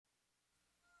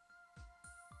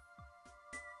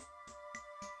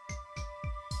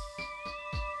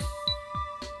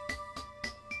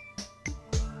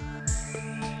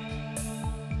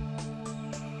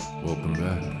Welcome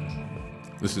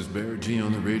back. This is Bear G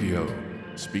on the radio,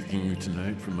 speaking to you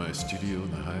tonight from my studio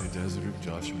in the high desert of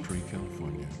Joshua Tree,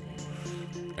 California.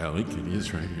 Allie Kitty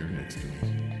is right here next to me.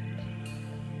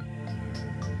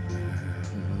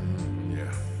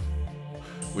 Yeah.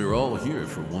 We're all here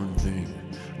for one thing,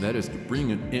 and that is to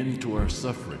bring an end to our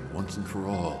suffering once and for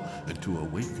all, and to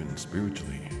awaken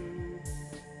spiritually.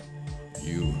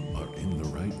 You are in the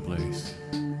right place.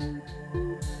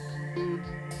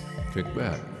 Kick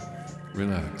back,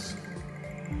 relax,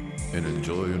 and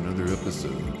enjoy another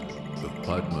episode of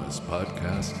Padma's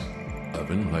Podcast of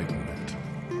Enlightenment.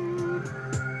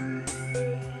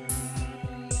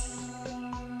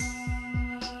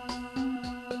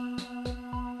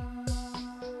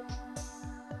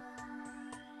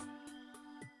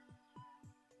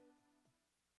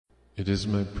 It is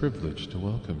my privilege to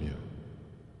welcome you.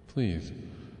 Please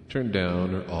turn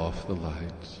down or off the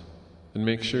lights and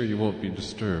make sure you won't be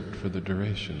disturbed for the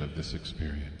duration of this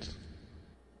experience.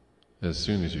 As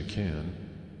soon as you can,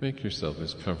 make yourself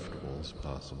as comfortable as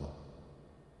possible.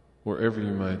 Wherever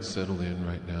you might settle in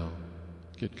right now,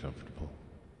 get comfortable.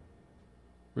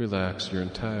 Relax your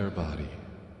entire body.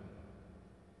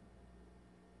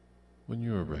 When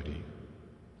you are ready,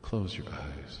 close your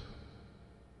eyes.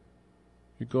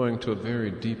 You're going to a very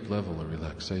deep level of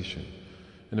relaxation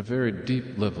and a very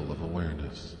deep level of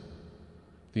awareness.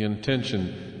 The intention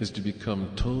is to become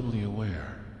totally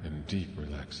aware in deep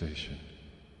relaxation,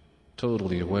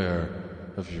 totally aware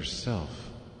of yourself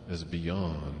as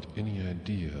beyond any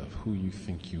idea of who you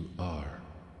think you are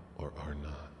or are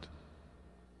not.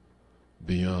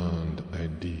 Beyond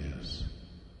ideas,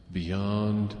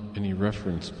 beyond any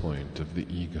reference point of the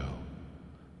ego,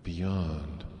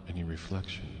 beyond any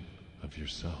reflection of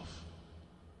yourself,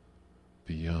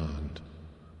 beyond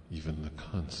even the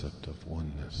concept of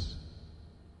oneness.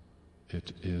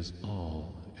 It is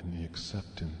all in the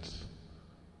acceptance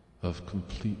of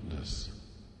completeness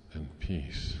and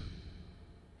peace.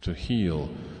 To heal,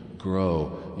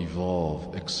 grow,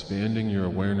 evolve, expanding your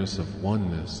awareness of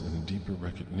oneness and deeper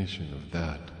recognition of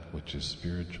that which is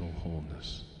spiritual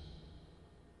wholeness.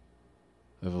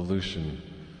 Evolution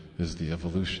is the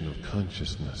evolution of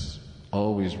consciousness,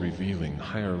 always revealing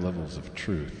higher levels of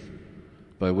truth,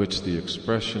 by which the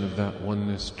expression of that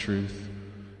oneness truth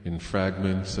in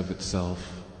fragments of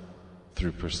itself,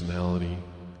 through personality,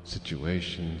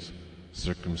 situations,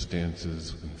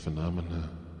 circumstances, and phenomena,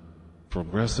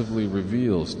 progressively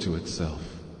reveals to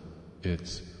itself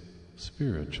its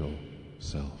spiritual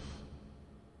self,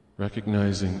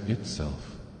 recognizing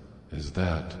itself as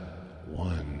that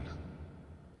one,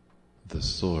 the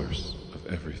source of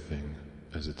everything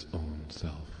as its own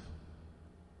self.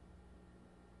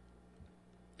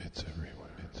 It's everywhere,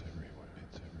 it's everywhere.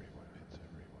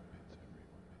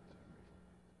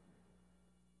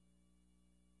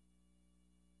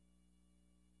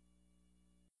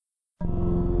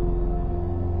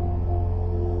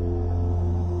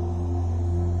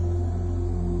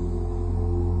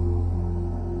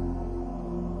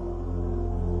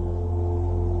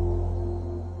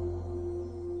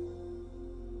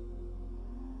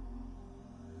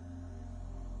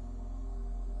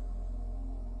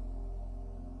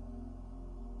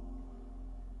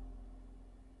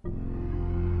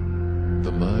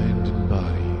 The mind and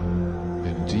body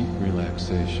in deep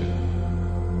relaxation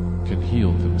can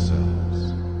heal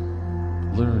themselves,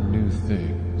 learn new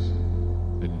things,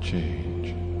 and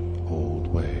change old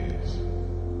ways.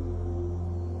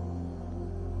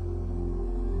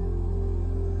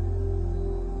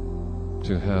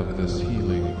 To have this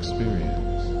healing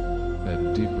experience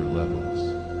at deeper levels,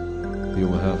 you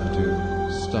will have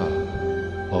to stop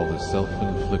all the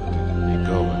self-inflicted,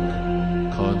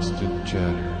 egoic, constant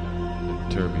chatter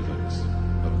and turbulence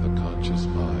of the conscious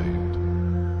mind.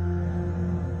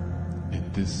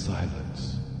 In this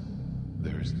silence,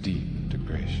 there is deep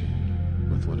integration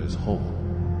with what is whole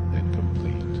and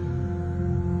complete,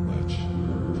 which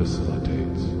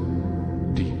facilitates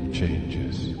deep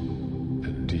changes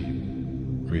and deep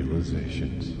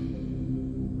realizations.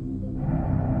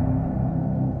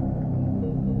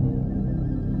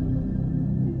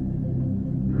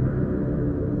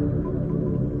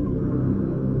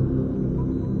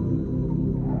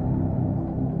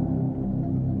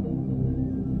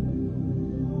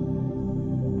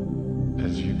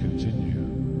 As you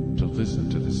continue to listen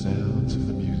to the sounds of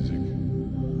the music,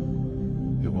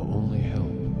 it will only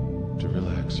help to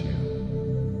relax you.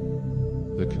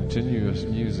 The continuous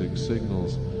music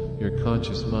signals your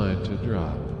conscious mind to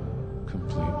drop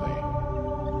completely.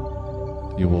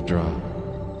 You will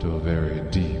drop to a very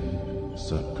deep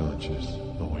subconscious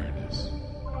awareness.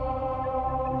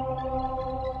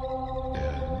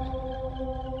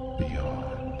 And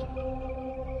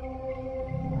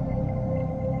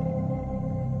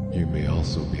You may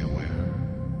also be aware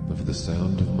of the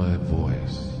sound of my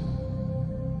voice.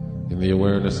 In the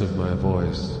awareness of my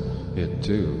voice, it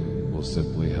too will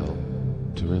simply help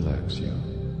to relax you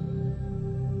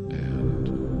and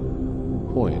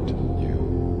point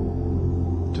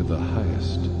you to the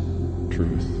highest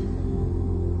truth.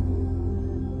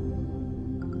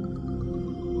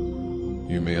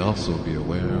 You may also be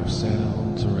aware of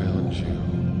sounds around you.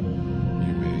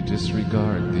 You may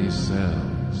disregard these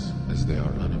sounds as they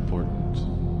are unimportant.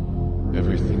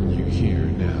 Everything you hear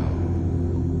now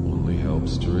only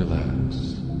helps to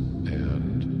relax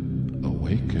and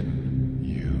awaken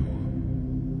you.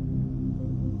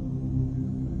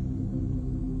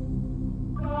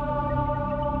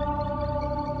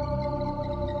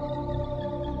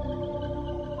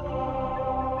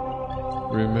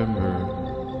 Remember,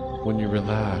 when you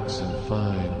relax and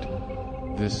find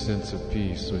this sense of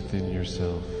peace within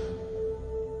yourself,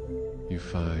 you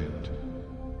find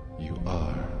you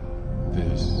are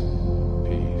this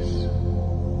peace.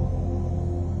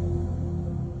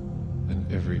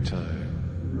 And every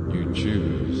time you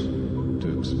choose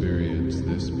to experience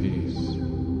this peace,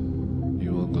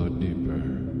 you will go deeper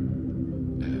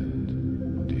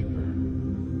and deeper.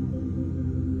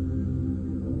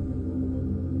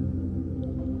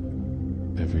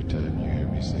 Every time you hear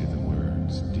me say the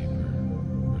words deeper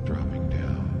or dropping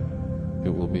down, it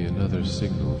will be another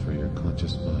signal for your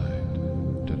conscious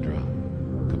mind to drop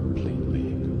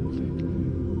completely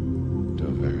to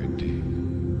a very deep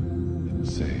and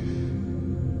safe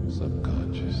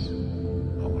subconscious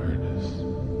awareness,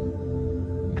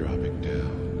 dropping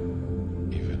down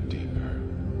even deeper,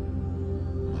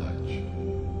 much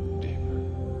deeper.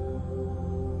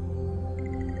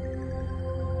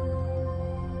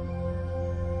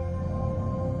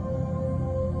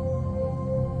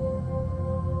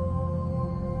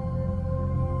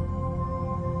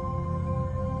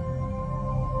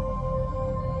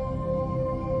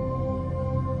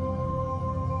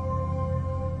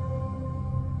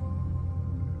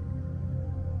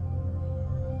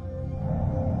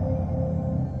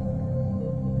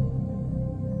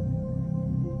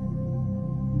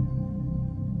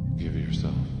 Give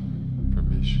yourself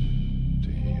permission to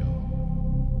heal,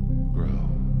 grow,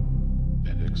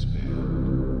 and expand.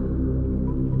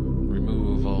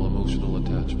 Remove all emotional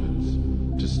attachments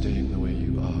to staying the way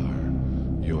you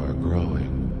are. You are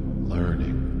growing,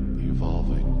 learning,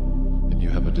 evolving, and you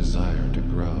have a desire to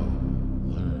grow,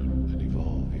 learn, and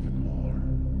evolve even more.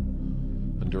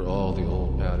 Under all the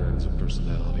old patterns of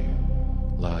personality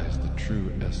lies the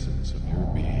true essence of your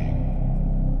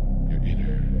being, your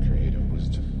inner creative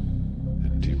wisdom,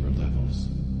 and deeper levels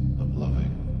of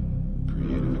loving,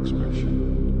 creative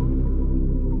expression.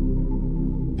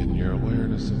 In your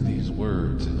awareness of these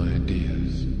words and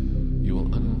ideas, you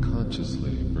will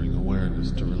unconsciously bring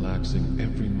awareness to relaxing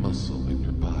every muscle in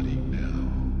your body now.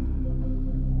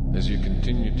 As you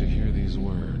continue to hear these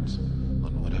words,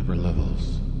 on whatever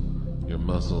levels, your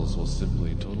muscles will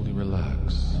simply totally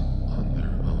relax on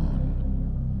their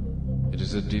own. It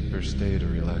is a deeper state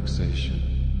of relaxation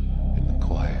in the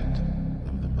quiet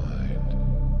of the mind,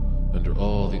 under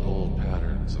all the old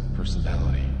patterns of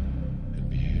personality and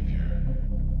behavior.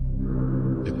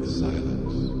 In the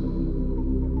silence,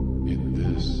 in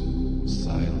this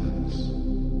silence,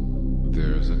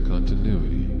 there is a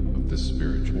continuity of the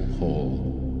spiritual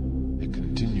whole, a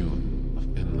continuum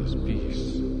of endless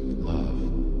peace, love,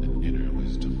 and inner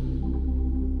wisdom.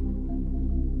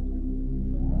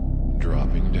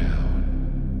 Dropping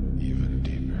down even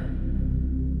deeper,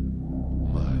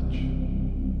 much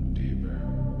deeper.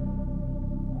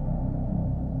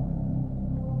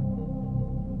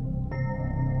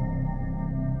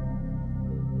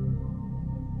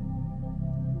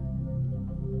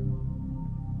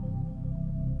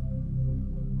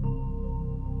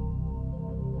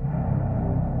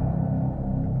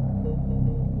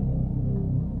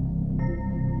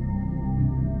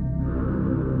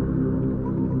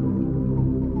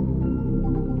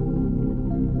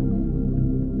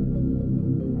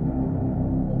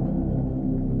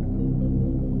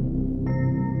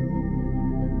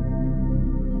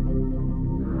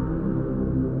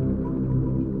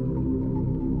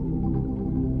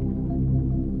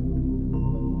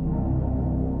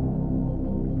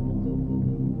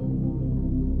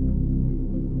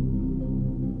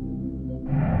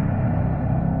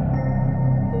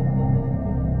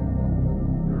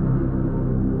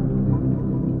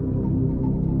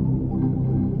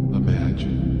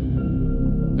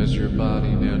 As your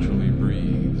body naturally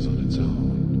breathes on its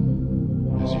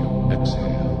own, as you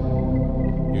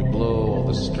exhale, you blow all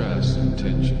the stress and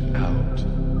tension out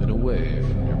and away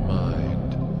from your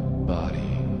mind,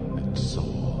 body, and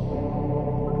soul.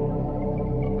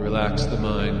 Relax the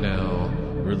mind now,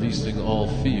 releasing all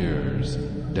fears,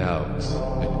 doubts,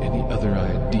 and any other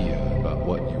idea about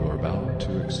what you are about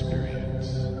to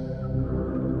experience.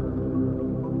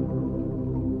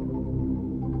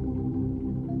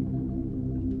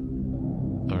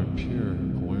 Our pure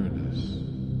awareness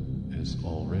is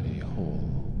already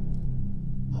whole,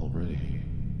 already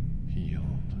healed.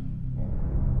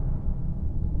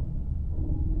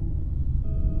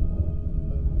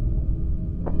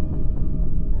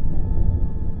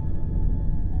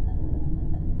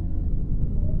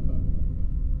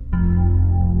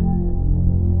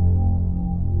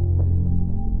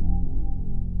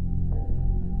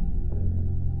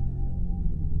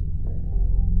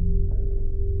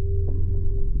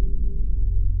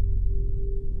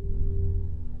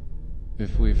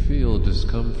 If we feel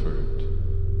discomfort,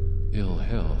 ill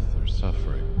health, or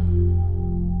suffering,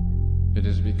 it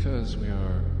is because we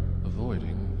are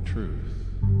avoiding truth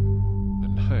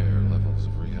and higher levels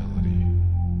of reality.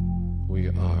 We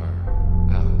are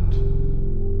out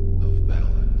of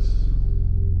balance.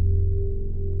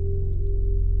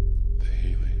 The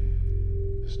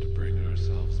healing is to bring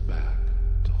ourselves back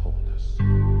to wholeness.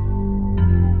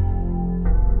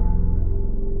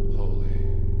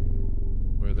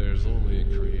 There's only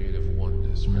creative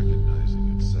oneness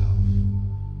recognizing itself,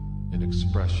 an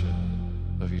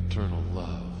expression of eternal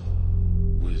love,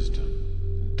 wisdom,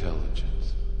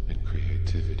 intelligence, and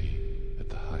creativity at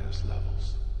the highest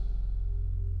levels.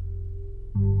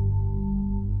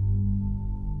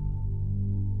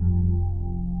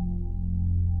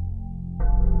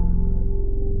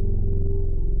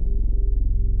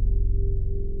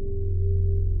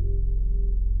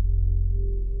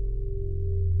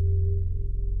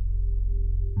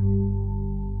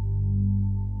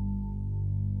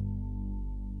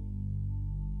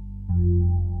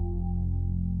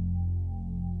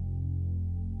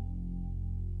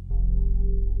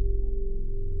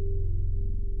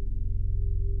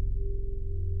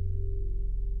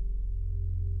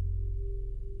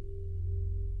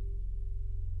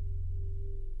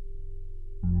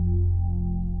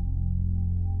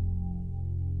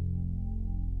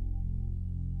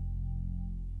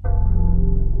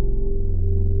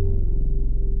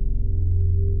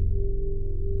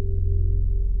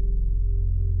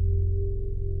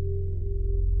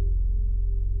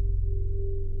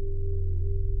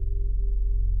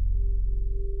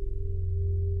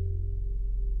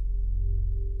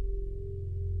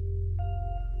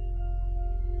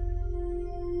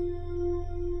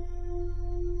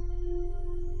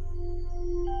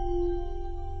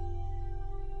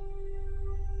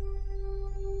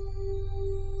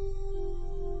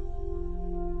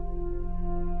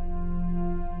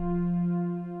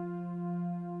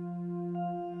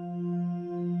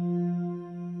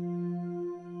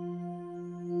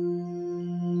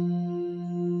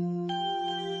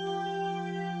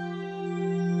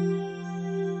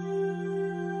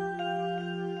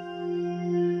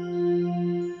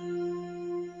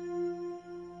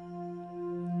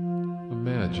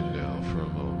 Imagine now for a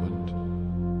moment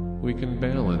we can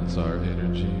balance our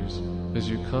energies as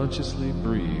you consciously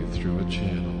breathe through a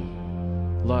channel.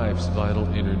 Life's vital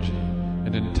energy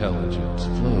and intelligence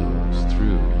flows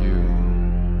through you.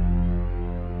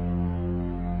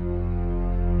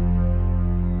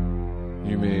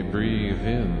 You may breathe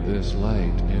in this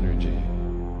light energy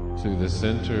through the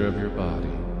center of your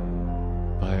body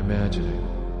by imagining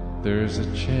there is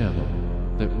a channel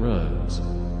that runs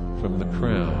from the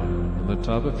crown on the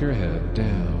top of your head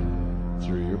down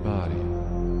through your body,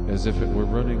 as if it were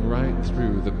running right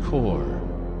through the core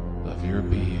of your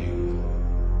being.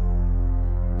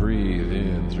 Breathe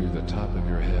in through the top of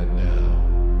your head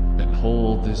now and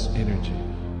hold this energy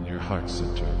in your heart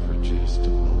center for just a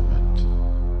moment.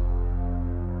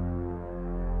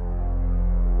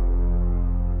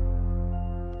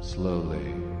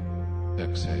 Slowly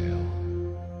exhale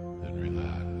and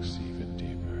relax even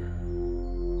deeper.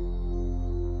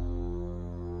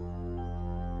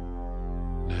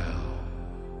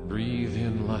 Breathe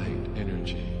in light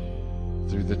energy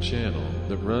through the channel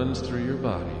that runs through your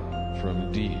body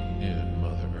from deep in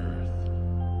Mother Earth.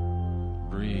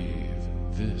 Breathe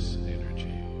this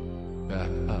energy back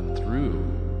up through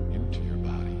into your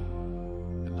body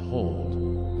and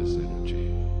hold this energy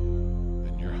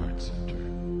in your heart center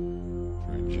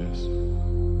for just a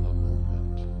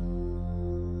moment.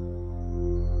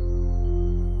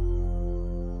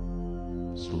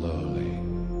 Slowly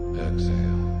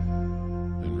exhale.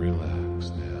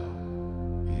 Relax now,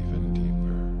 even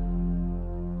deeper.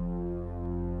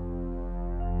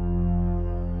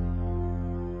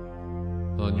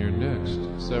 On your next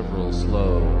several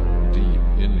slow, deep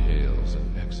inhales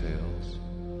and exhales,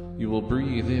 You will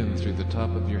breathe in through the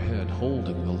top of your head,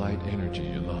 holding the light energy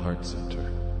in the heart center.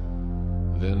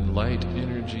 Then light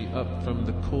energy up from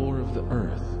the core of the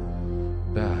earth,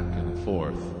 back and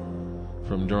forth,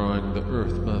 from drawing the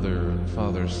earth mother and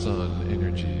father son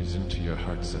energies into your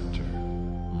heart center,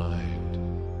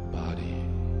 mind, body,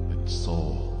 and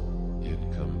soul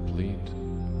in complete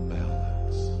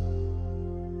balance.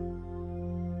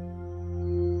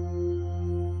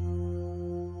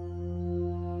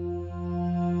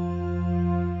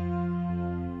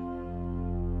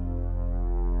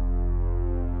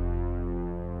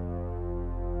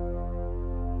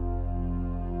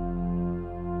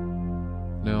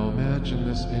 Now imagine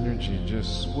this energy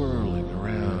just swirling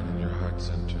around in your heart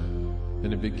center,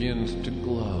 and it begins to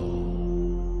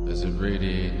glow as it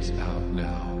radiates out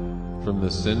now from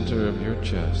the center of your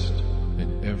chest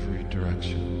in every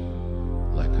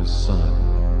direction, like a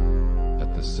sun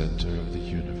at the center of the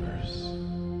universe.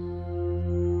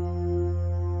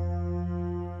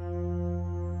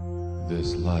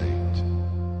 This light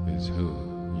is who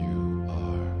you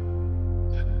are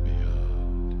and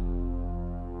beyond.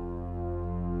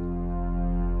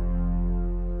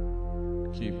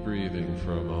 Keep breathing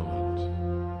for a moment,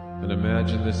 and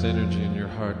imagine this energy in your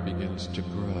heart begins to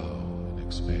grow and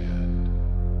expand,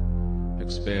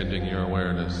 expanding your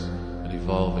awareness and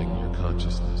evolving your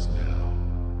consciousness now,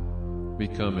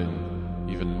 becoming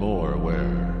even more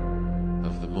aware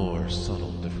of the more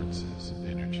subtle differences in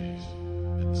energies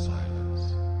and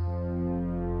silence.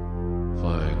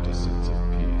 Find a sense of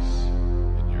peace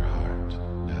in your heart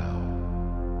now,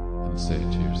 and say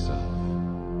to yourself,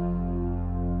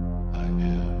 I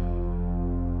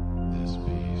am this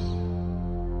peace.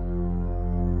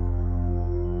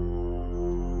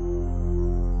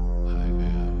 I am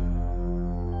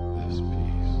this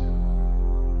peace.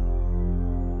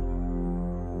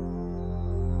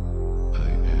 I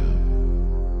am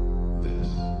this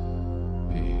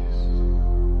peace.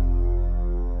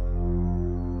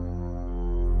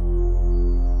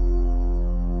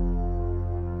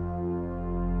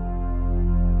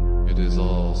 It is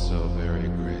all so very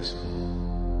graceful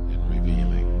and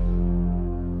revealing.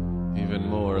 Even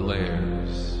more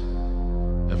layers,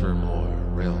 ever more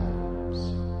realms.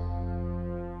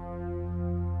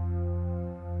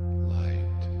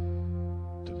 Light,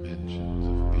 dimensions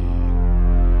of being,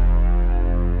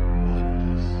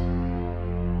 oneness.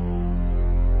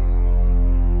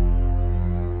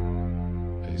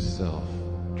 A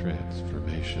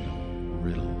self-transformational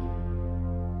riddle.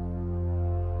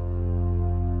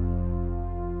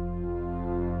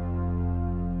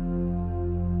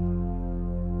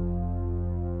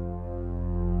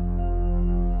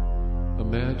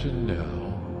 Imagine now,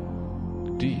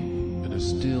 deep in a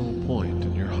still point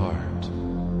in your heart,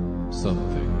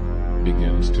 something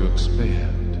begins to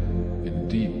expand in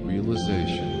deep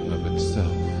realization of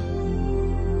itself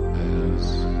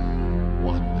as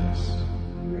oneness.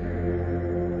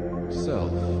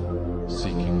 Self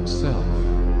seeking self,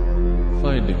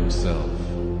 finding self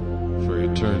for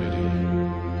eternity,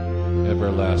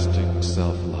 everlasting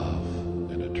self-love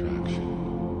and attraction.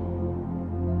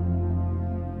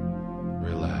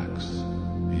 Relax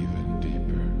even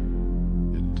deeper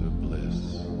into bliss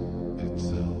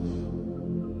itself.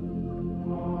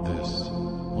 This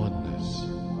oneness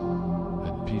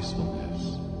and peacefulness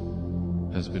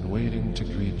has been waiting to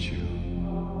greet you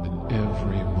in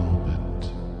every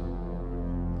moment.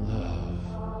 Love,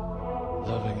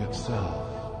 loving itself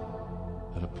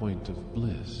at a point of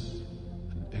bliss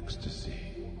and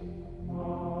ecstasy,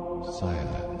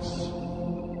 silence,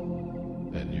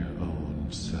 and your own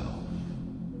self.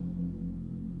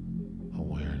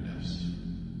 Awareness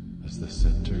as the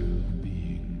center of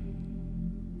being.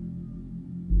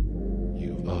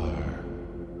 You are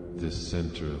this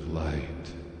center of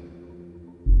light,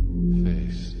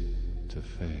 face to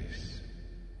face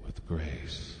with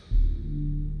grace,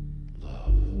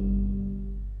 love,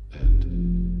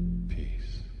 and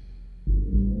peace.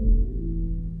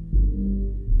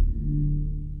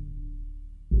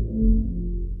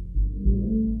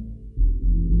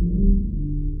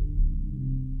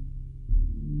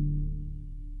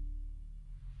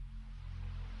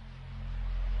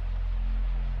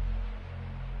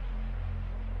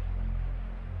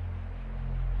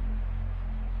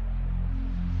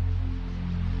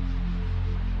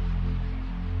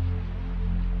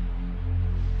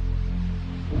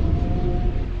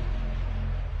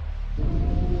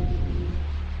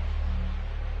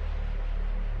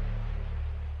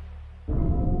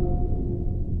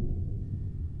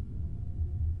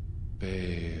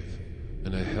 Bathe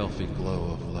in a healthy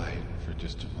glow of light for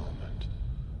just a moment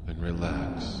and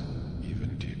relax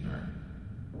even deeper.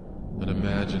 And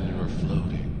imagine you are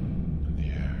floating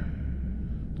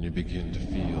and you begin to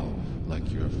feel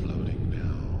like you're floating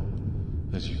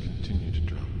now as you continue to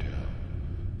drop down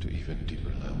to even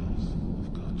deeper levels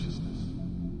of consciousness.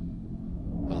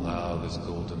 Allow this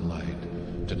golden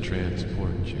light to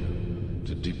transport you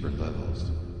to deeper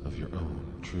levels of your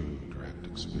own true direct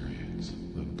experience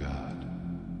of God,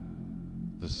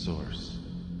 the source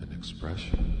and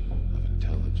expression of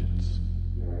intelligence,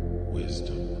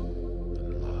 wisdom,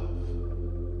 and love.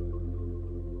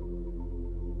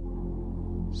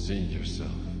 See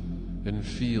yourself and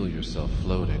feel yourself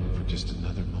floating for just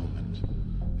another moment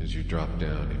as you drop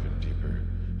down even deeper,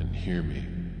 and hear me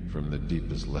from the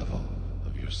deepest level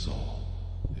of your soul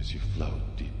as you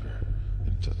float deeper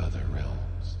into other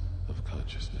realms of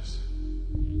consciousness.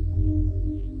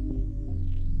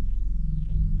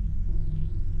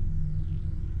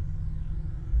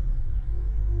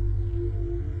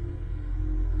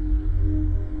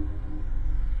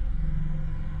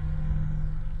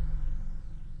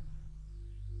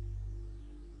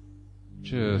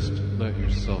 Just let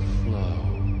yourself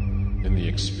flow in the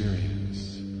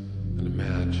experience and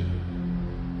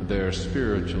imagine there are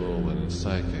spiritual and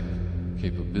psychic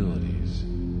capabilities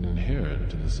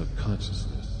inherent in the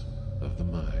subconsciousness of the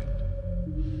mind.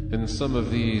 And some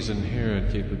of these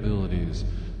inherent capabilities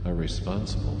are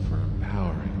responsible for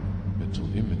empowering mental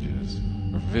images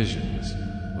or visions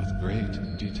with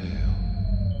great detail.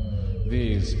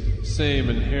 These same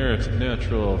inherent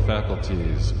natural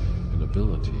faculties and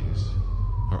abilities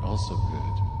are also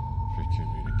good for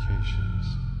communications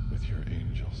with your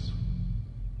angels.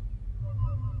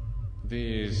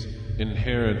 These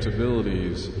inherent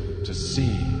abilities to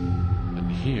see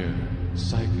and hear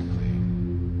psychically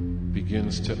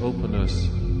begins to open us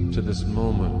to this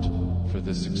moment for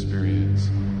this experience,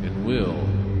 and will,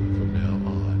 from now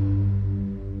on,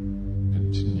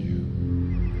 continue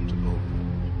to open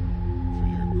for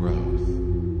your growth,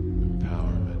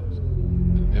 empowerment,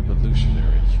 and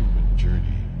evolutionary human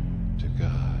journey to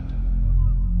God.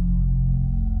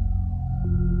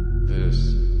 This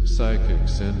psychic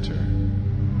center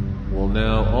will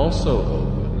now also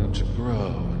open to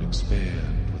grow and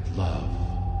expand with love,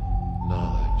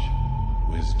 knowledge,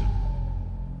 and wisdom.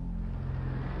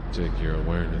 Take your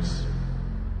awareness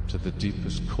to the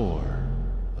deepest core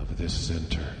of this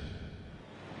center.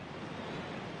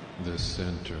 This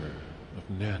center of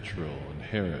natural,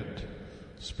 inherent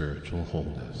spiritual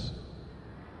wholeness.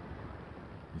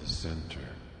 The center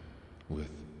with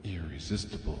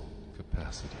irresistible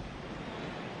capacity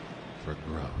for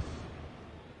growth.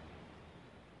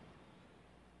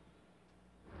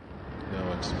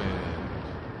 Now expand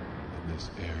in this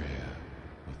area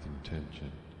with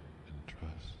intention and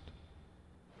trust.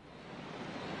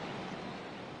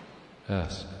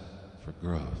 Ask for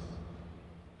growth,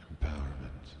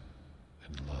 empowerment,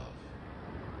 and love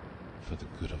for the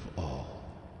good of all.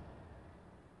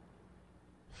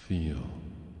 Feel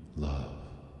love.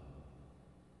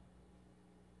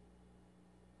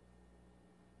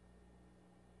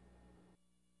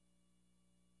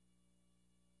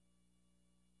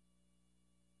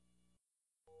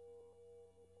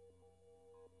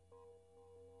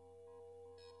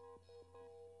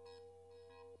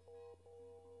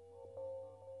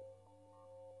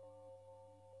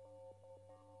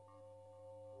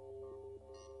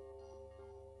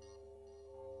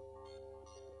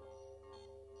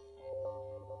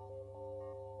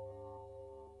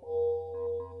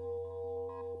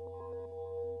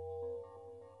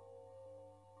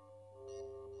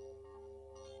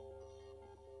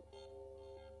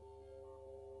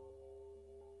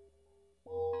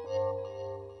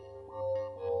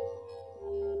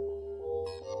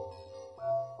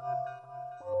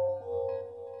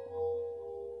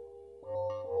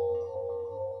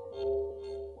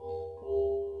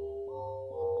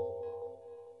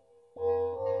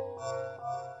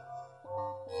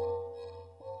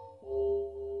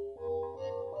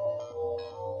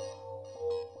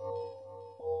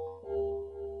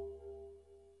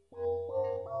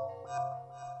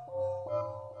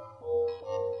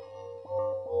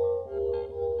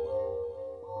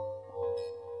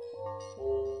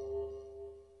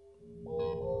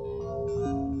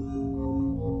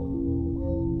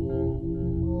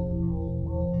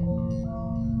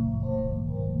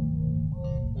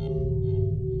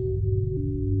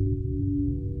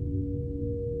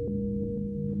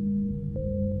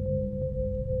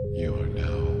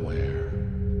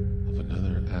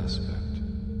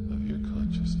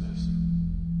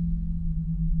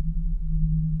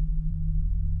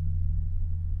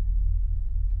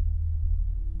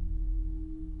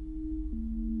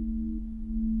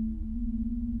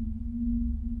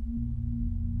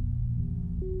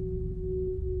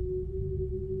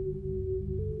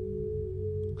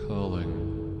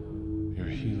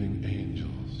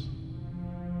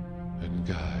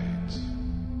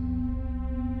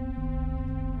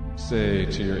 Say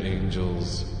to your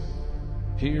angels,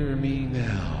 "Hear me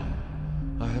now.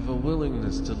 I have a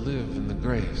willingness to live in the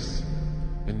grace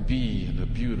and be in a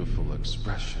beautiful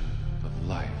expression of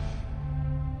life.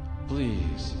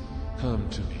 Please come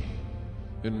to me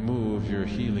and move your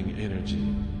healing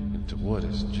energy into what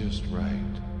is just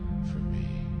right for me."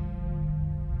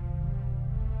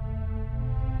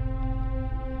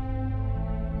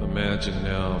 Imagine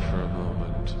now for a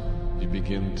moment you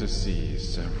begin to see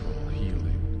several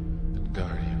healing and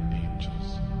guardian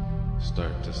angels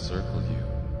start to circle you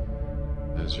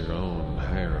as your own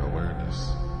higher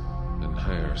awareness and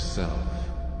higher self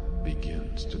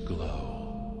begins to glow.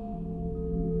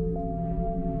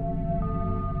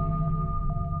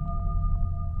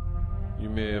 You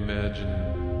may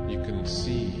imagine you can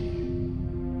see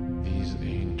these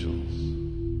angels,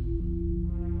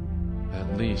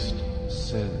 at least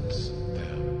sense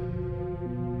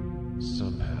them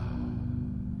somehow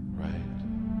right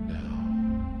now.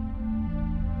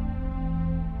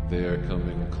 They are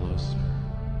coming closer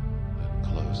and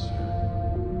closer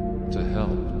to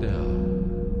help now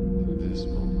in this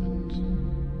moment.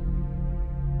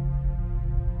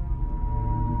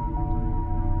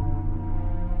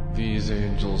 These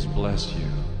angels bless you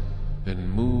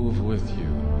and move with you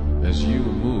as you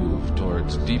move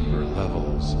towards deeper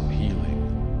levels of healing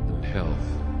and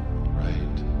health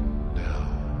right now.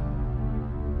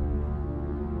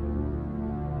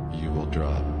 You will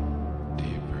drop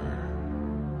deeper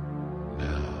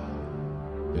now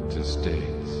into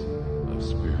states of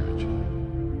spiritual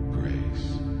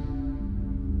grace,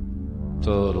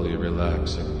 totally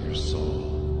relaxing your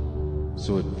soul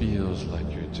so it feels like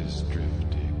you're just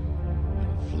drifting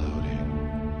and floating.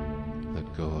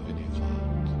 Let go of any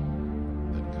thought,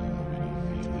 let go of any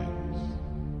feelings.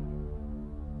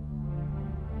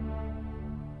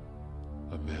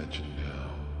 Imagine now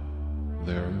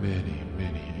there are many,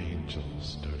 many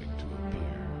angels starting to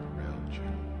appear around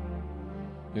you.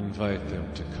 Invite them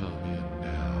to come in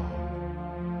now.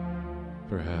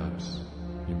 Perhaps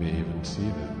you may even see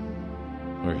them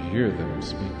or hear them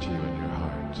speak to you in your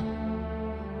heart.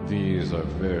 These are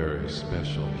very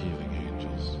special healing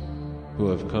angels who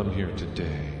have come here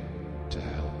today to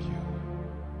help you.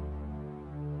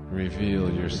 Reveal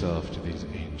yourself to these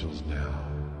angels now.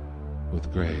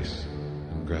 With grace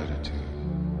and gratitude,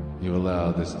 you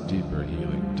allow this deeper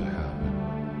healing to happen.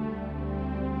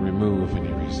 Remove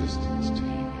any resistance to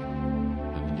healing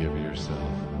and give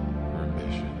yourself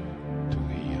permission to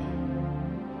heal.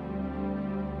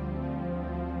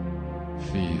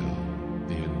 Feel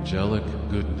the angelic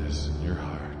goodness in your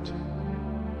heart.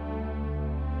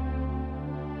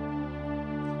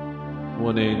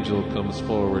 One angel comes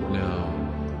forward now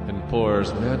and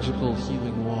pours magical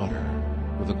healing water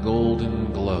with a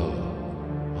golden glow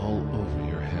all over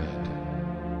your head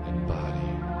and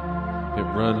body. It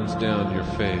runs down your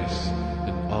face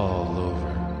and all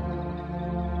over,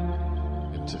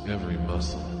 into every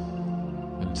muscle,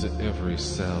 into every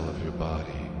cell of your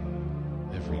body,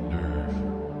 every nerve,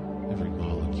 every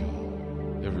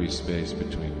molecule, every space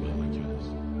between molecules,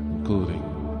 including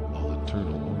all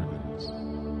internal organs,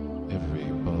 every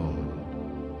bone,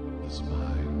 the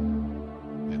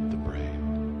spine, and the brain.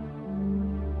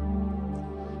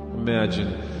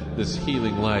 Imagine this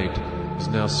healing light is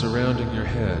now surrounding your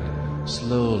head,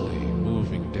 slowly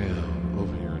moving down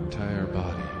over your entire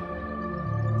body.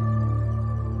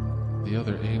 The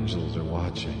other angels are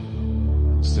watching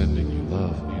and sending you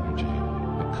love energy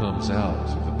that comes out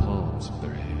through the palms of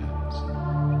their hands.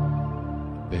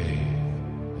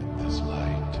 Bathe in this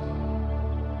light.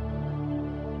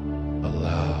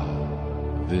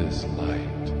 Allow this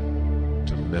light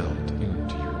to melt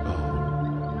into your own.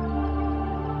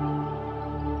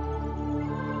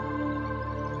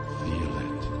 Feel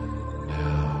it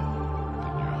now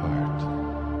in your heart.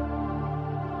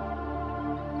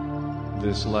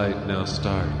 This light now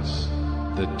starts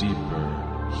the deeper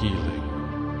healing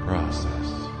process.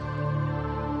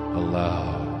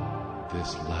 Allow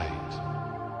this light,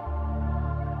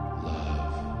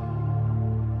 love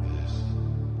this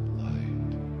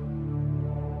light.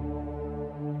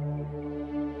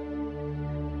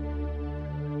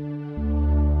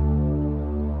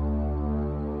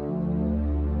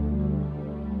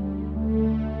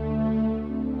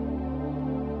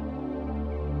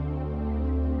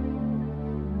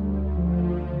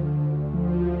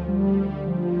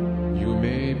 You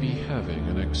may be having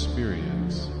an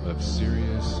experience of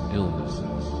serious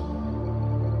illnesses.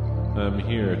 I'm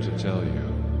here to tell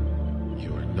you,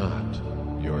 you are not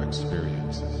your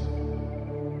experiences.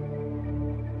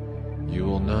 You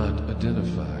will not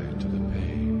identify to the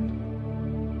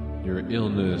pain, your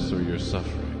illness or your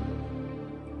suffering.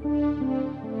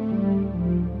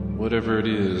 Whatever it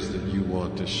is that you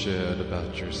want to shed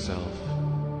about yourself,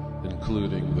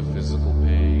 including the physical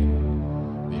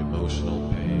pain, the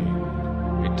emotional pain,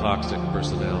 a toxic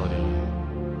personality,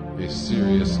 a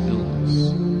serious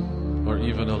illness, or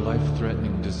even a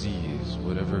life-threatening disease,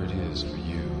 whatever it is for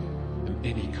you, in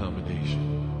any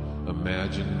combination,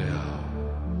 imagine now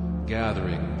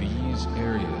gathering these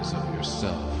areas of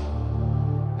yourself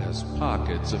as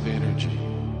pockets of energy.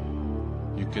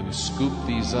 You can scoop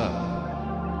these up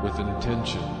with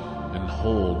intention and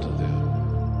hold them.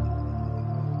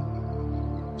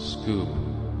 Scoop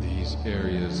these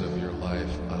areas of your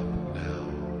life up now.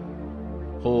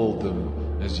 Hold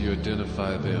them as you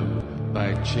identify them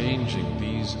by changing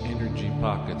these energy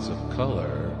pockets of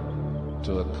color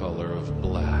to a color of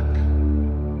black.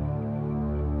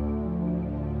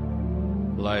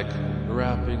 Like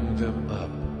wrapping them up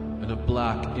in a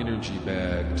black energy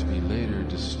bag to be later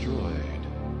destroyed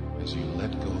as you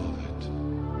let go of it.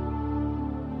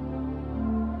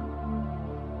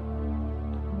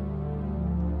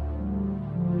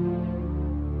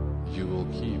 You will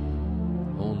keep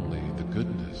only the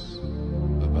goodness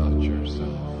about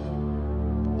yourself.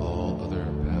 All other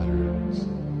patterns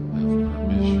have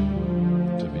permission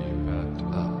to be packed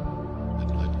up and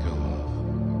let go of.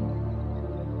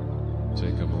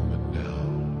 Take a moment now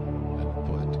and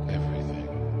put everything,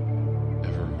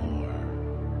 evermore,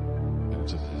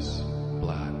 into this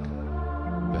black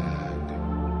bag.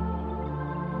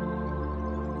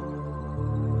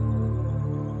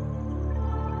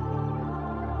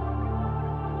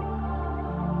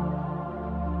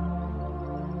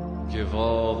 Give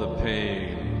all the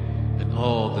pain and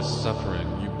all the suffering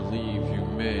you believe you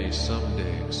may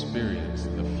someday experience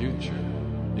in the future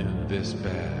in this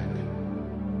bag.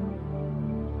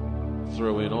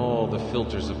 Throw in all the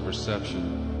filters of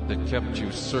perception that kept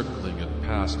you circling in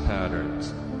past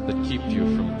patterns, that keep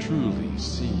you from truly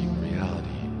seeing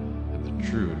reality and the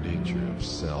true nature of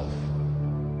self.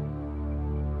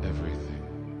 Everything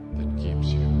that keeps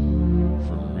you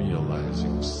from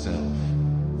realizing self,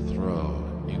 throw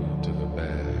into the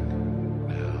bag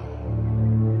now.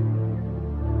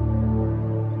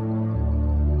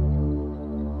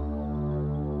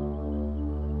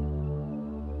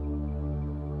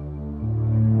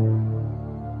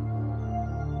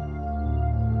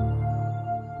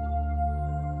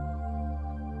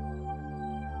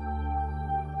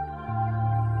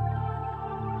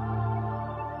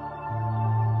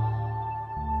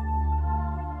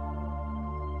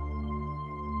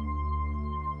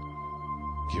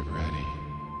 Get ready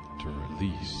to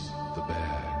release the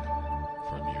bag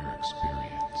from your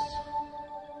experience.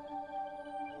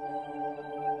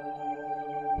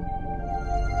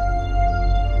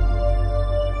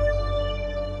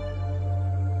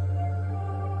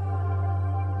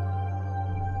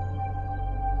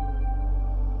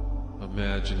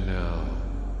 Imagine now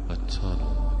a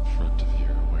tunnel in front of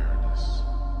your awareness.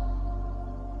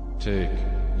 Take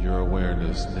your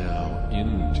awareness now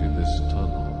into this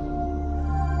tunnel.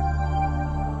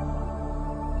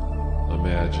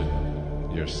 Imagine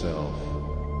yourself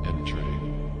entering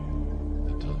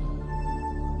the tunnel.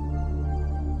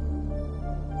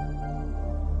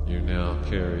 You now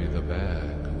carry the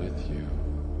bag with you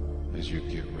as you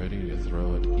get ready to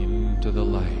throw it into the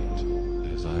light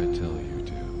as I tell you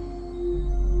to.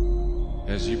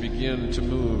 As you begin to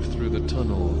move through the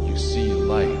tunnel, you see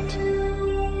light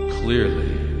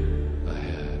clearly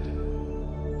ahead.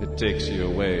 It takes you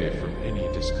away from any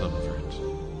discomfort.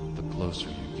 The closer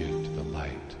you get to the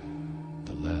light,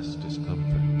 the less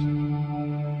discomfort.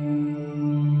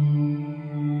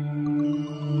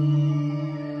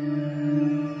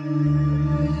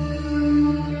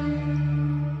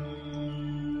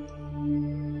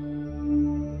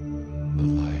 The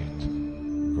light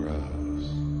grows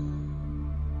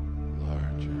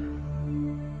larger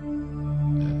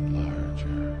and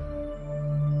larger.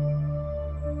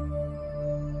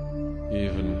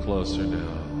 Even closer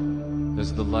now,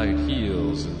 as the light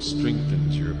heals and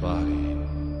strengthens your body,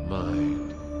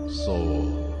 mind,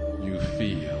 soul, you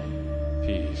feel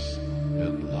peace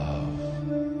and love.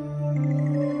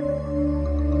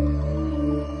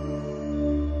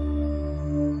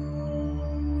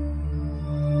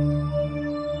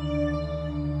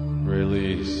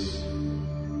 Release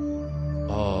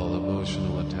all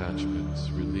emotional attachments.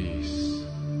 Release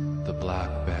the black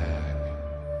bag,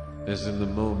 as in the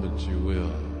moment you will.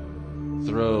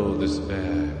 Throw this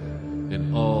bag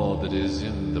and all that is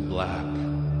in the black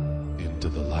into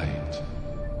the light.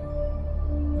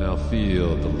 Now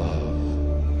feel the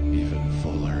love even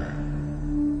fuller.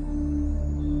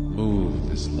 Move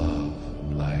this love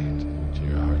and light into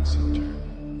your heart center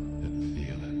and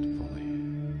feel it fully.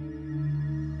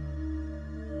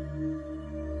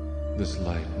 This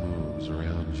light moves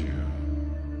around you,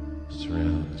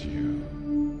 surrounds you,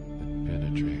 and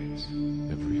penetrates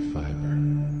every fiber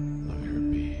of your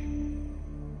being.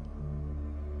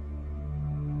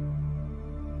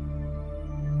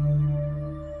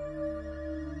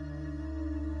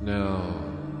 Now,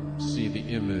 see the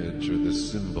image or the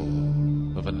symbol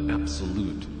of an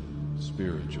absolute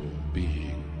spiritual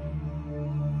being.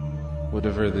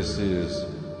 Whatever this is,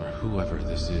 or whoever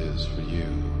this is for you.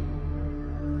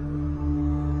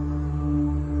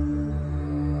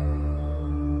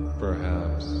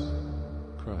 Perhaps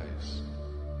Christ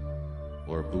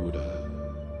or Buddha,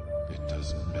 it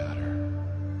doesn't matter.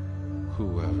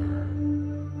 Whoever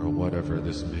or whatever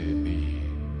this may be,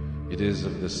 it is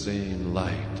of the same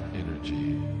light energy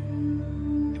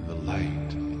in the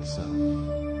light itself.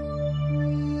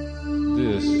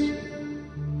 This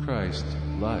Christ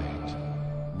light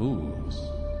moves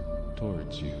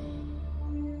towards you.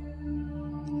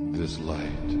 This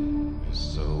light is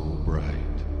so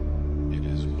bright, it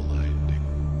is blinding.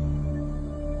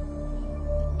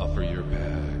 Offer your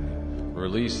bag.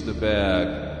 Release the bag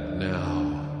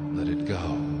now. Let it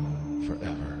go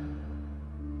forever.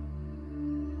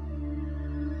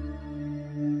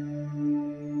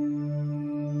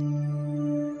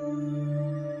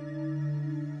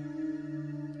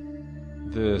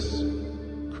 This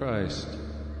Christ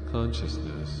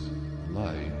consciousness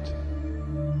light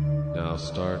now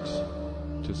starts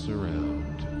to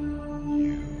surround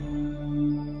you.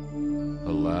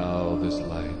 Allow this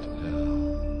light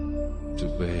now to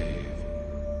bathe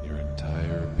your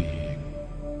entire being,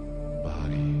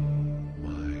 body,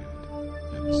 mind,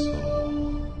 and soul.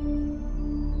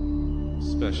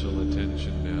 Special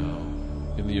attention now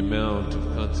in the amount of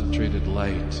concentrated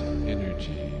light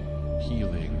energy,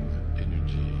 healing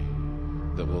energy,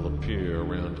 that will appear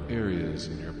around areas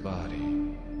in your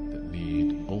body that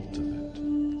need ultimate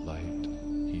light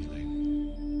healing.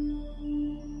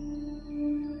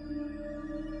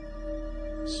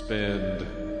 Spend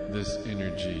this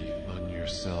energy on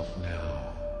yourself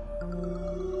now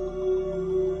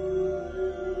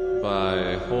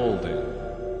by holding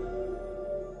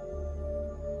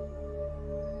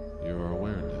your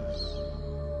awareness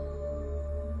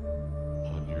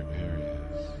on your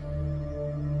areas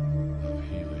of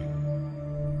healing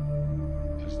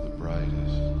as the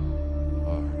brightest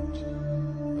part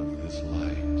of this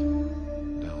light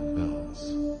now melts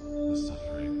the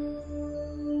suffering,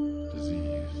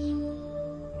 disease,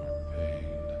 or pain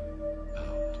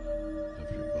out of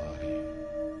your body,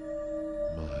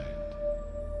 mind,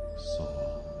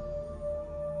 soul,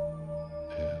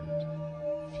 and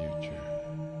future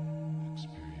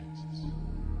experiences.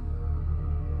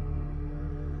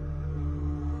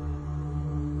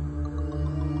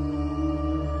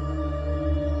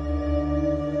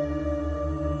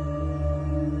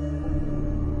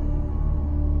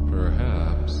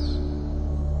 Perhaps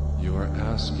you are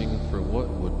asking for what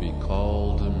would be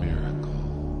called a miracle.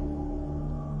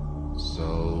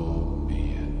 So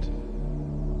be it.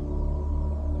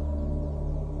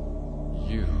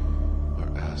 You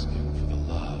are asking for the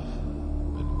love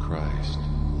and Christ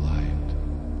light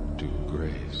to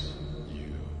grace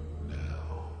you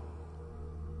now.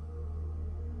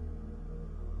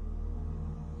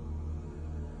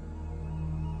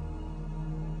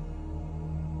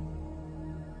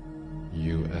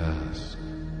 You ask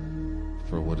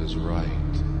for what is right.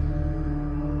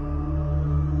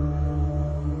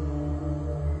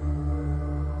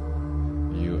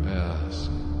 You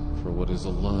ask for what is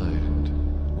aligned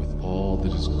with all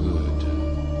that is good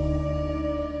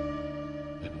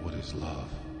and what is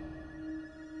love.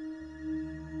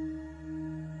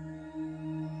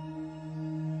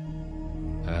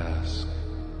 Ask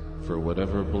for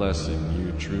whatever blessing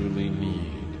you truly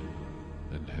need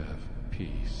and have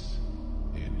peace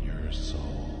in your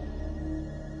soul.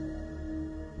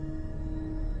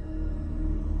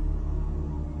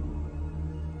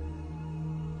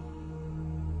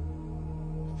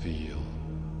 Feel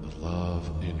the love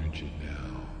energy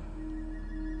now.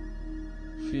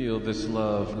 Feel this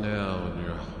love now in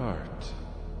your heart.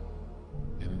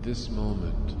 In this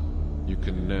moment, you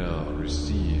can now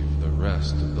receive the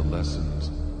rest of the lessons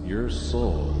your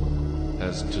soul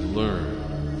has to learn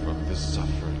from this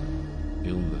suffering,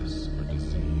 illness, or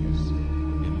disease.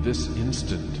 In this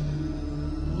instant,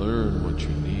 learn what you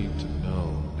need to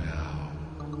know now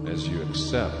as you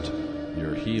accept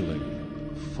your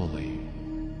healing fully.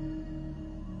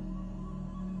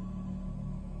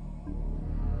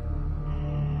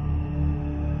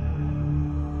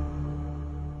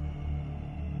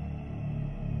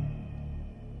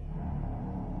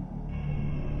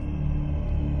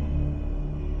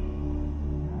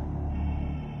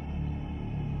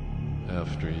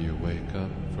 After you wake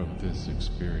up from this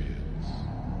experience,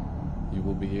 you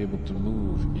will be able to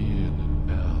move in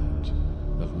and out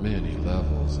of many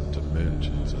levels and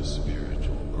dimensions of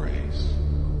spiritual grace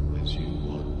as you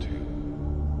want to.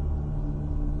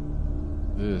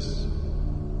 This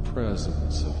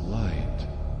presence of light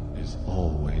is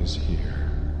always here.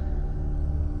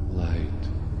 Light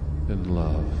and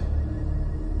love,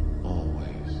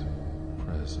 always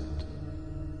present.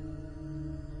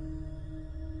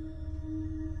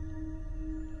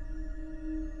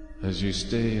 As you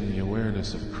stay in the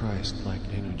awareness of Christ-like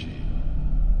energy,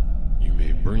 you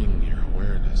may bring your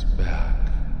awareness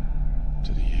back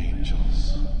to the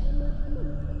angels.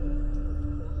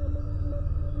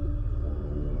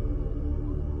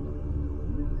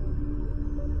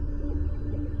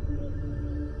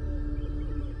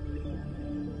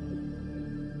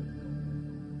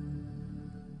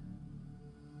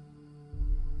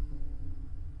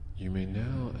 You may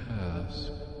now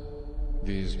ask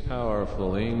these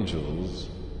powerful angels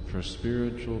for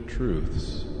spiritual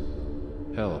truths,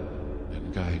 help,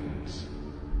 and guidance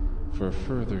for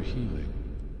further healing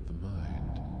the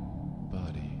mind,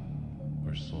 body,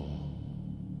 or soul.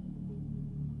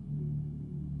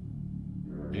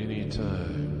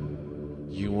 Anytime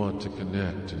you want to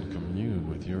connect and commune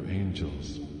with your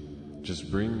angels, just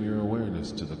bring your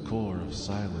awareness to the core of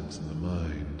silence in the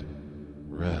mind.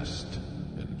 Rest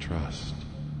and trust.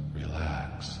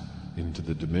 Relax into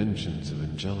the dimensions of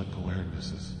angelic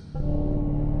awarenesses.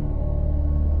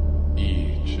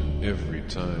 Each and every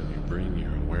time you bring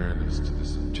your awareness to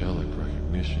this angelic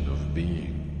recognition of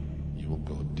being, you will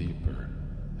go deeper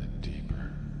and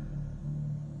deeper.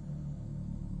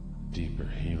 Deeper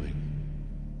healing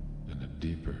and a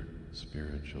deeper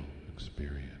spiritual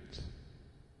experience.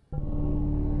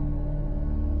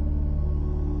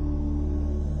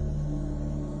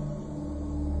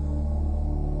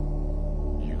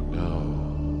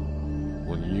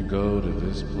 When you go to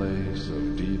this place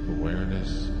of deep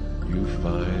awareness, you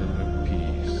find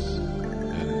peace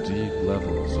and deep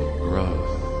levels of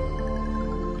growth,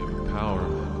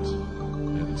 empowerment,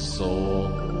 and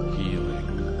soul healing.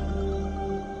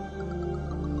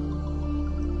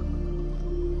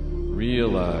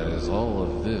 Realize all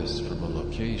of this from a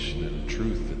location in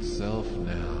truth itself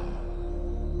now.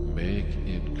 Make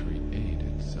it create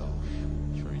itself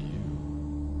for you.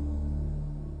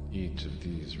 Each of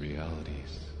these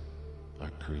realities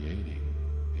are creating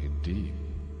a deep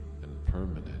and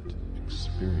permanent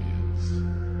experience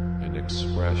and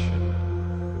expression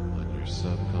on your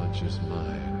subconscious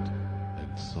mind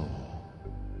and soul.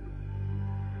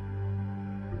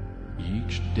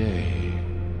 Each day,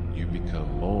 you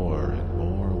become more and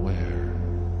more aware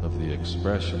of the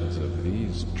expressions of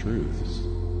these truths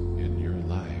in your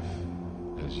life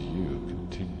as you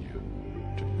continue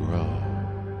to grow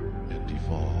and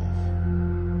evolve.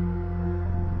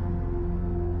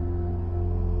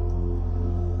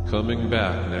 Coming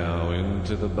back now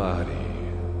into the body,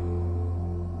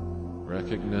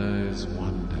 recognize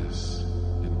oneness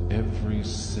in every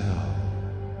cell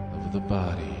of the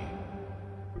body.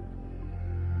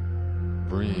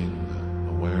 Bring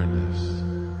awareness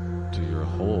to your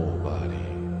whole body.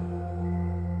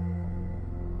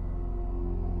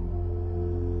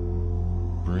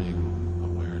 Bring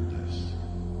awareness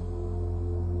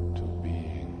to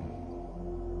being.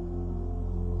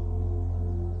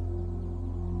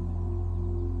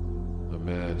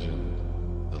 Imagine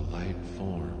the light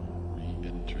form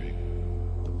re-entering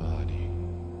the body,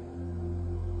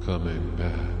 coming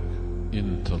back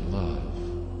into love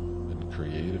and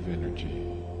creative energy,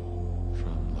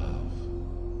 from love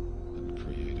and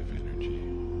creative energy.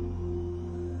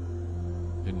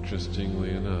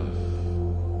 Interestingly enough,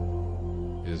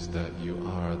 is that you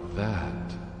are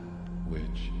that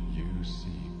which you seek.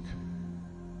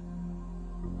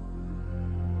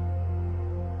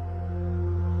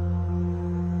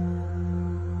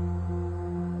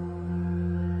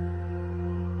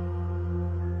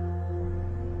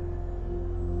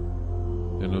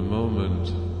 In a moment,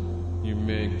 you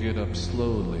may get up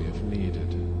slowly if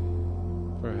needed.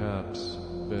 Perhaps,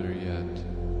 better yet,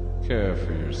 care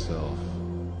for yourself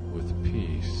with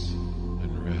peace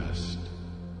and rest.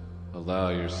 Allow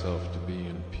yourself to be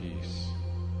in peace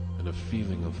and a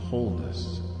feeling of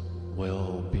wholeness,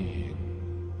 well-being,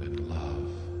 and love.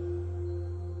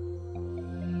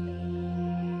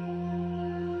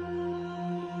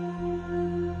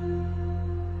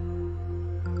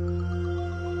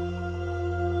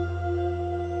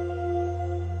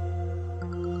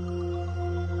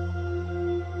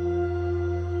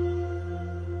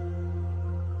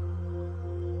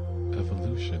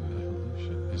 Evolution.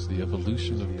 is the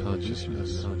evolution of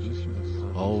consciousness,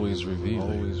 always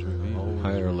revealing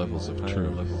higher levels of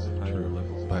truth,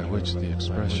 by which the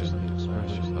expression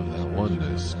of that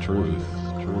oneness, truth,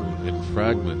 in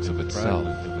fragments of itself,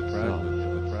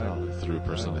 through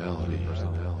personality,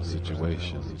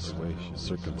 situations,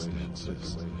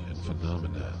 circumstances, and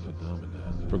phenomena,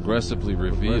 progressively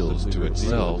reveals to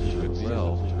itself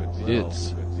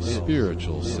its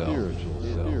spiritual self,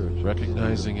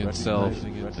 recognizing itself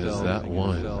as that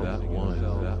one,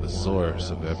 the source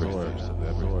of everything,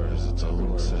 as its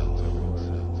own self.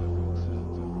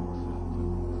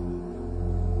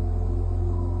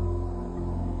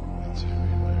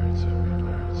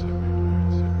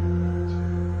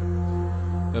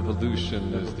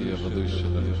 Evolution is the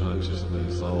evolution of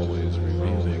consciousness, always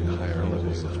revealing higher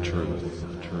levels of truth,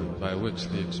 by which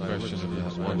the expression of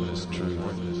that oneness truth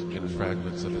in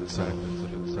fragments of itself,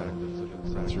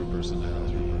 through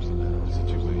personality,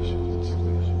 situations,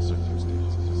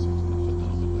 circumstances, and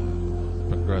phenomena,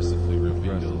 progressively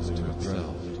reveals to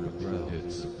itself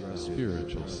its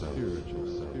spiritual self,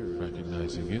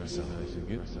 recognizing itself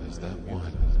as that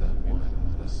one,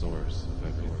 the source of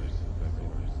everything,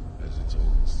 as its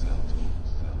own self.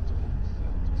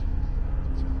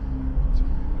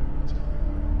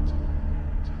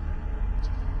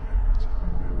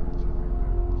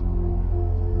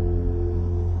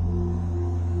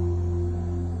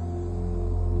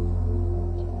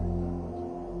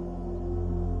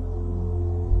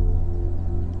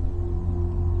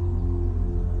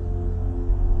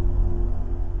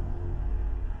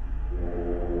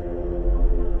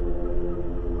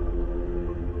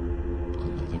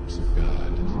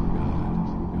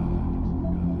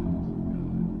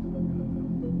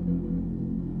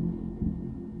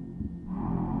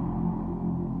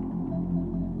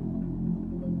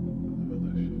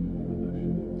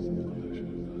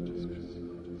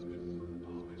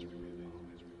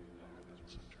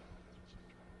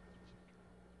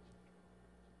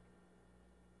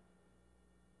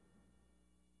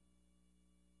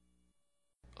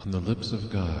 On the lips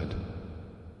of God,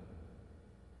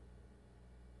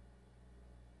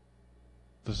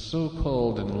 the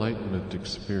so-called enlightenment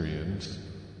experience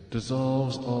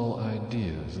dissolves all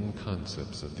ideas and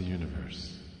concepts of the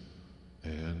universe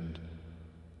and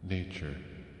nature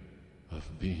of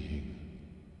being.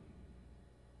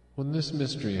 When this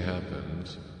mystery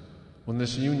happens, when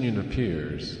this union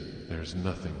appears, there's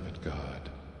nothing but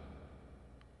God.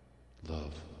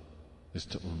 Love is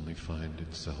to only find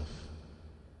itself.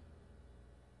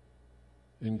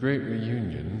 In great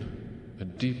reunion, a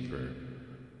deeper,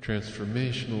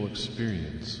 transformational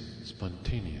experience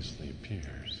spontaneously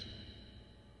appears,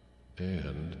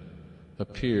 and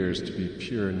appears to be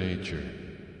pure nature,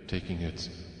 taking its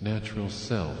natural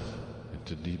self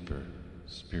into deeper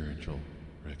spiritual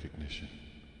recognition.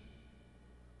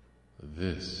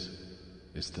 This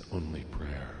is the only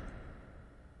prayer.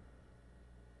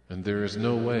 And there is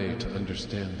no way to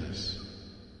understand this,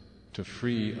 to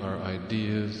free our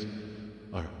ideas,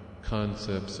 our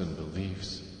concepts and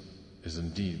beliefs is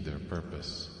indeed their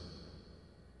purpose.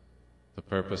 The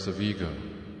purpose of ego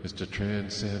is to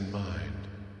transcend mind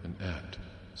and act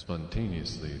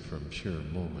spontaneously from pure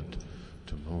moment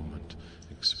to moment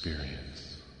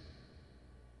experience.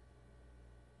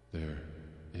 There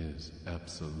is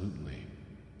absolutely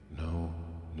no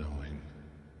knowing.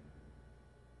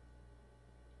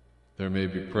 There may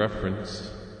be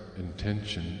preference,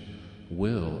 intention,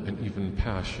 will, and even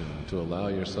passion to allow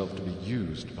yourself to be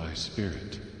used by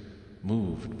spirit,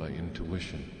 moved by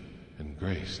intuition, and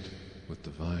graced with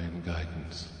divine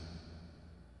guidance.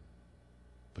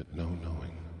 But no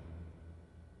knowing.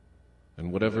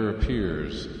 And whatever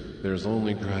appears, there's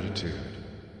only gratitude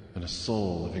and a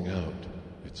soul living out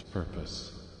its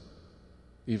purpose,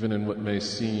 even in what may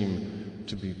seem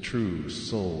to be true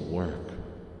soul work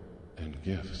and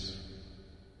gifts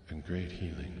and great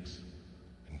healings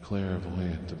and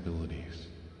clairvoyant abilities.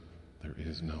 There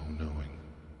is no knowing.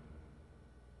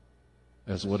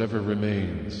 As whatever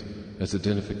remains as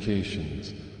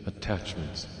identifications,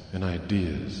 attachments, and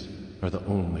ideas are the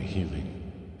only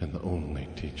healing and the only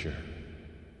teacher.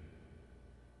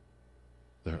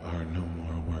 There are no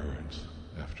more words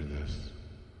after this.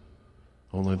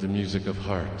 Only the music of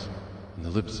heart and the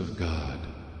lips of God,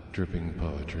 dripping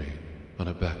poetry on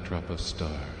a backdrop of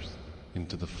stars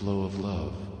into the flow of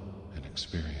love and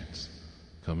experience,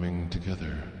 coming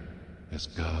together as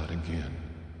God again,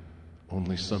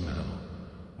 only somehow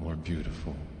more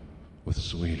beautiful, with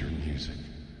sweeter music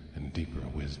and deeper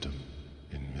wisdom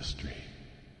in mystery.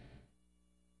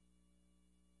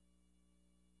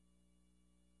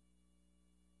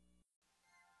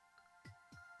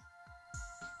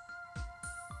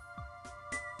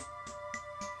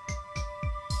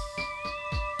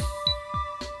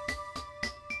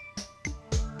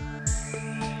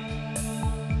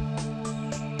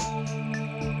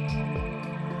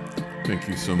 Thank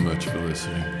you so much for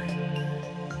listening.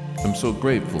 I'm so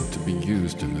grateful to be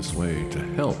used in this way to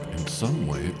help in some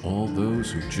way all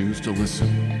those who choose to listen.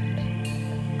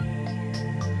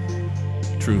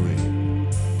 Truly,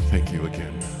 thank you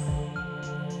again.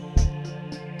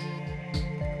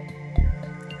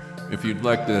 If you'd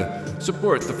like to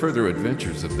support the further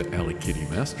adventures of the Alley Kitty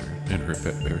Master and her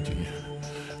pet Beargy,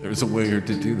 there's a way to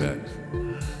do that.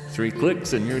 3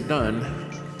 clicks and you're done.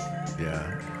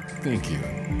 Yeah, thank you.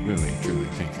 Really, truly,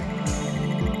 thank you.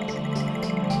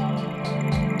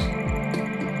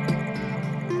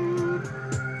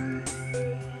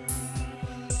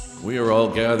 We are all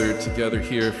gathered together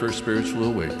here for spiritual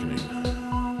awakening.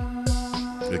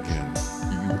 Again,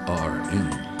 you are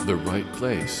in the right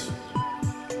place.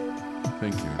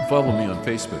 Thank you. Follow me on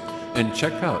Facebook and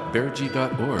check out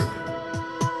beargy.org.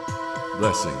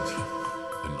 Blessings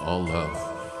and all love.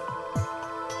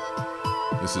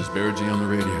 This is Beargy on the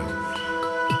radio.